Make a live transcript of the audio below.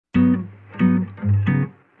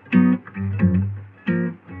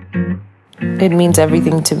It means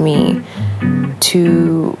everything to me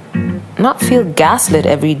to not feel gaslit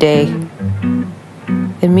every day.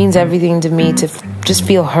 It means everything to me to just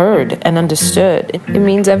feel heard and understood. It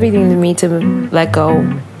means everything to me to let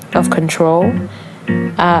go of control.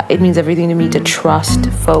 It means everything to me to trust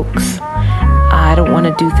folks. I don't want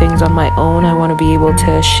to do things on my own. I want to be able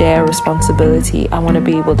to share responsibility. I want to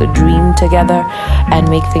be able to dream together and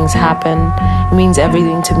make things happen. It means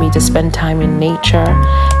everything to me to spend time in nature,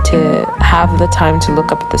 to have the time to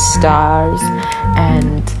look up at the stars,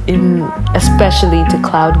 and especially to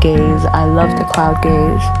cloud gaze. I love to cloud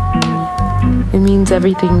gaze. It means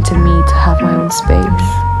everything to me to have my own space.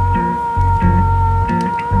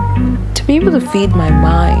 To be able to feed my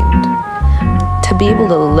mind. To be able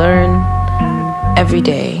to learn every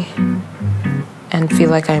day and feel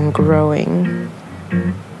like I'm growing.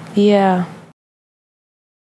 Yeah.